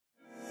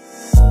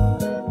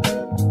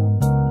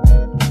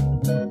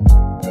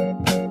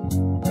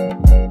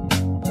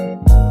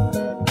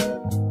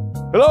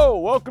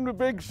Welcome to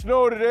Big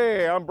Snow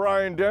today. I'm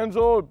Brian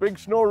Denzel at Big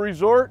Snow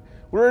Resort.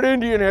 We're at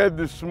Indianhead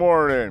this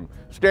morning,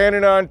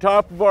 standing on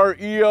top of our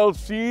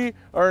ELC,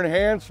 our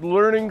Enhanced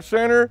Learning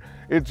Center.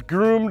 It's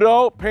groomed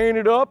out,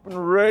 painted up,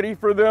 and ready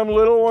for them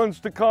little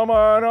ones to come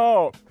on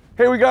out.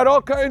 Hey, we got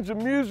all kinds of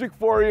music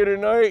for you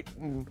tonight,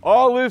 and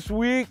all this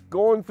week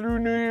going through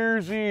New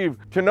Year's Eve.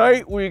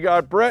 Tonight we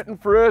got Brett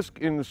and Frisk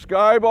in the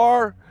Sky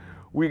Bar.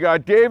 We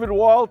got David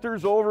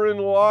Walters over in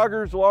the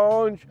Loggers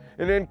Lounge,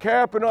 and then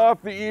capping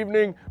off the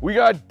evening, we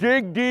got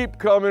Dig Deep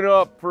coming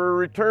up for a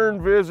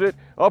return visit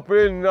up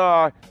in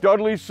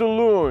Dudley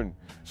Saloon.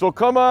 So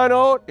come on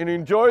out and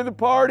enjoy the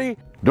party.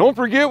 Don't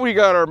forget we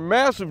got our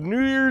massive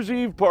New Year's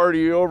Eve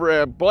party over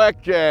at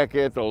Blackjack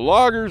at the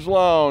Loggers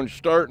Lounge,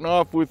 starting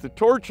off with the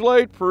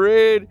torchlight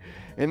parade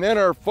and then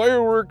our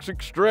fireworks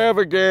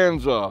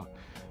extravaganza.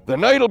 The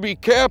night will be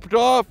capped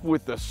off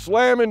with the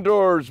slamming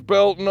doors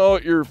belting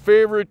out your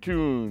favorite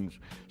tunes.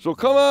 So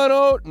come on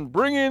out and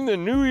bring in the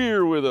new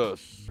year with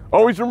us.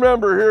 Always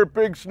remember, here at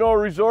Big Snow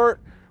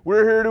Resort,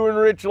 we're here to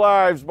enrich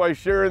lives by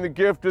sharing the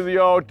gift of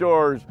the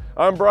outdoors.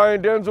 I'm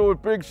Brian Denzel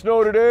with Big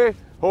Snow today,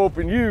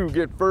 hoping you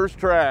get first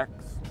track.